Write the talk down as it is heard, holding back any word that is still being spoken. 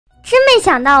真没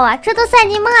想到啊，这都赛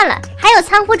季末了，还有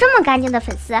仓库这么干净的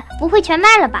粉丝，不会全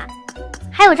卖了吧？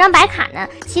还有张白卡呢，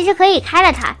其实可以开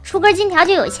了它，出根金条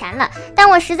就有钱了。但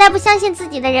我实在不相信自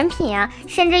己的人品啊，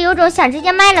甚至有种想直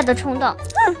接卖了的冲动。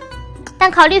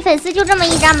但考虑粉丝就这么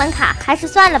一张门卡，还是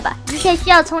算了吧，一切需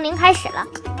要从零开始了。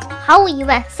毫无疑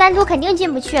问，3图肯定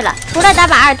进不去了，除了打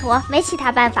把2图，没其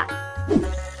他办法。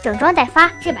整装待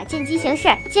发，这把见机行事，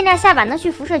尽量下把能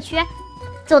去辐射区。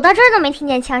走到这儿都没听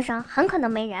见枪声，很可能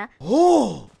没人。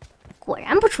哦。果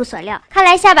然不出所料，看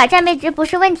来下把战备值不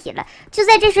是问题了。就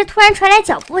在这时，突然传来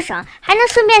脚步声，还能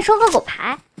顺便收个狗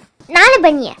牌，拿来吧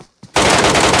你！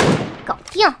搞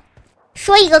定！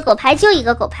说一个狗牌就一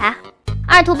个狗牌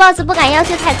，2图 boss 不敢要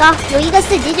求太高，有一个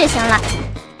4级就行了。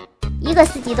一个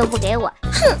4级都不给我，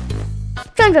哼！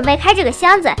正准备开这个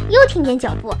箱子，又听见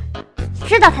脚步，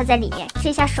知道他在里面，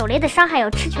这下手雷的伤害要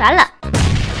吃全了。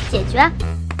解决！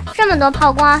这么多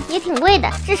炮光也挺贵的，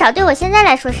至少对我现在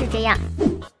来说是这样。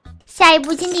下一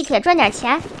步进地铁赚点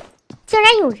钱，竟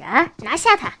然有人，拿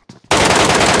下他！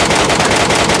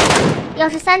要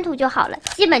是3图就好了，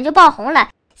基本就爆红了。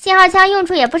信号枪用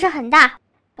处也不是很大，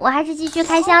我还是继续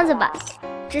开箱子吧。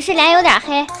只是脸有点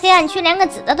黑，黑暗区连个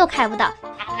紫的都开不到，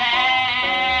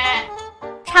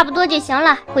差不多就行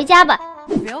了，回家吧。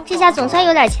这下总算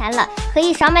有点钱了，可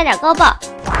以少买点高爆。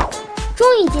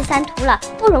终于进3图了，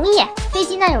不容易。飞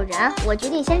机那有人，我决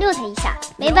定先溜他一下。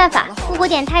没办法，复活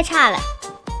点太差了。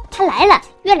他来了，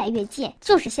越来越近，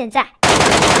就是现在。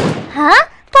啊，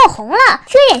爆红了，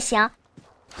这也行。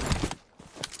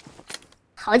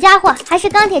好家伙，还是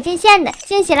钢铁阵线的，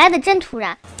惊喜来的真突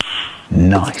然。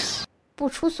Nice。不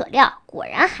出所料，果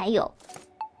然还有。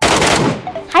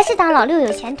还是当老六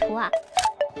有前途啊！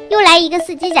又来一个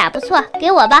4级甲，不错，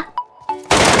给我吧。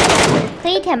可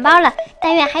以舔包了，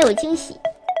但愿还有惊喜。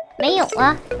没有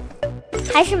啊，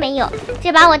还是没有。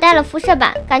这把我带了辐射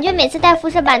板，感觉每次带辐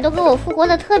射板都给我复活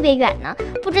的特别远呢，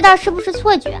不知道是不是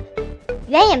错觉。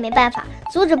远也没办法，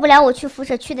阻止不了我去辐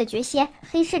射区的决心。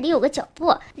黑市里有个脚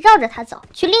步，绕着它走，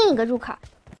去另一个入口。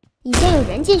已经有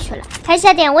人进去了，台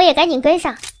下点我也赶紧跟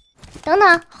上。等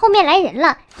等，后面来人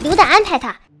了，留着安排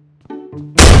他。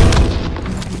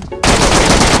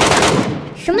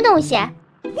什么东西？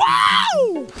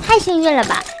太幸运了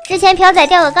吧！之前朴仔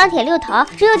掉个钢铁6头，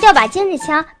只有掉把精致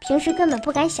枪，平时根本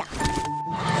不敢想。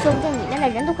说不定里面的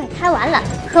人都快开完了，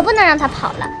可不能让他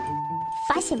跑了。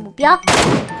发现目标，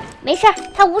没事儿，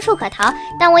他无处可逃，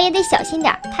但我也得小心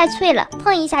点，太脆了，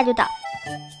碰一下就倒。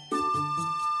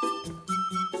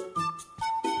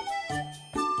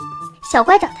小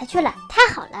怪找他去了，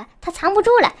太好了，他藏不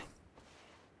住了。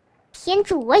天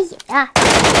助我也啊！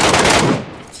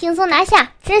轻松拿下，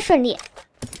真顺利。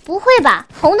不会吧，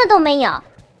红的都没有。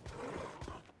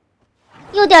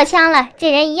又掉枪了，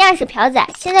这人一样是朴仔。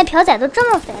现在朴仔都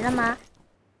这么肥了吗？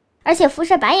而且辐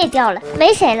射板也掉了，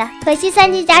没谁了。可惜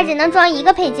3级甲只能装1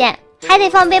个配件，还得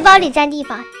放背包里占地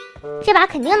方。这把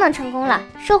肯定能成功了，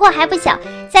收获还不小。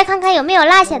再看看有没有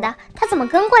落下的，他怎么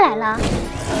跟过来了？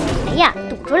哎呀，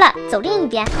堵住了，走另一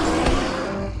边。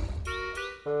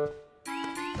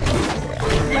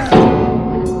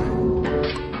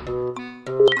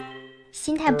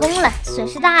心态崩了，损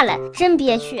失大了，真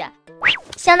憋屈。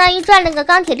相当于赚了个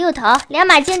钢铁6头，2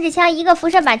把精致枪，1个辐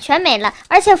射板全没了，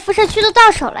而且辐射区都到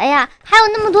手了呀，还有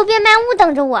那么多变卖物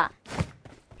等着我。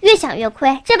越想越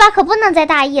亏，这把可不能再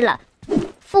大意了。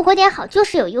复活点好就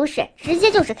是有优势，直接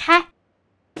就是开。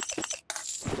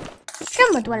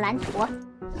这么多蓝图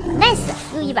 ，nice！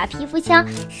 又一把皮肤枪，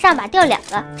上把掉2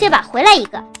个，这把回来1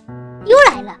个，又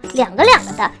来了2个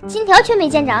的，金条却没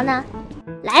见着呢。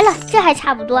来了，这还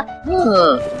差不多，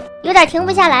有点停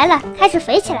不下来了，开始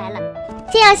肥起来了。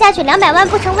这样下去200万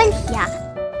不成问题呀！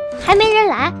还没人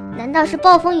来，难道是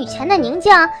暴风雨前的宁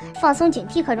静？放松警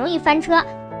惕可容易翻车。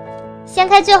先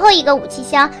开最后一个武器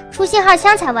箱，出信号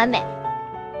枪才完美。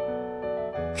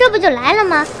这不就来了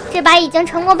吗？这把已经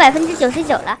成功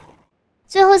99%了。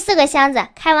最后4个箱子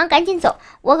开完赶紧走，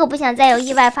我可不想再有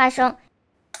意外发生。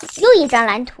又一张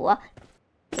蓝图，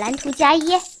蓝图加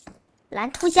1，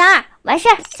蓝图加2，完事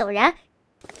儿走人。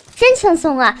真轻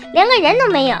松啊，连个人都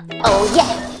没有。哦耶！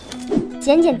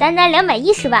简简单单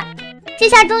210万，这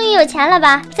下终于有钱了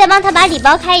吧？再帮他把礼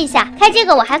包开一下，开这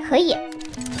个我还可以。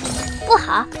不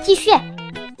好，继续。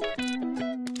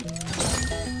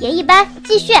也一般，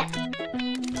继续。啊，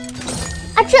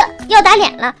这要打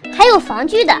脸了，还有防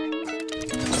具的。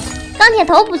钢铁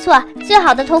头不错，最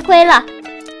好的头盔了。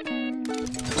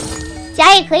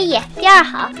甲也可以，第2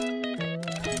好。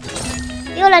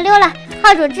溜了，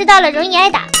号主知道了，容易挨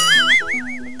打。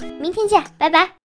明天见，拜拜。